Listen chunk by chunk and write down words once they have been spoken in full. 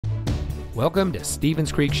Welcome to Stevens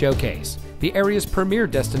Creek Showcase, the area's premier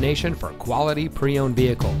destination for quality pre-owned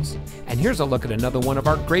vehicles. And here's a look at another one of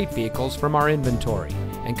our great vehicles from our inventory,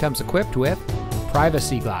 and comes equipped with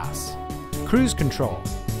privacy glass, cruise control,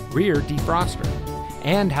 rear defroster,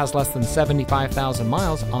 and has less than 75,000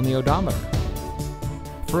 miles on the odometer.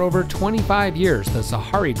 For over 25 years, the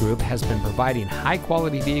Zahari Group has been providing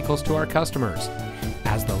high-quality vehicles to our customers.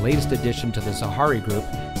 As the latest addition to the Zahari Group,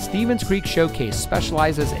 Stevens Creek Showcase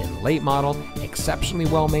specializes in late model, exceptionally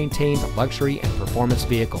well-maintained luxury and performance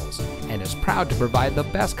vehicles, and is proud to provide the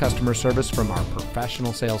best customer service from our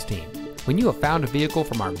professional sales team. When you have found a vehicle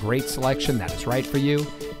from our great selection that is right for you,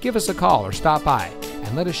 give us a call or stop by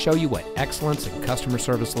and let us show you what excellence in customer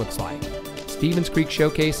service looks like. Stevens Creek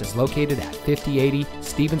Showcase is located at 5080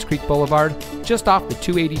 Stevens Creek Boulevard, just off the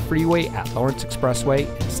 280 freeway at Lawrence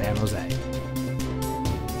Expressway in San Jose.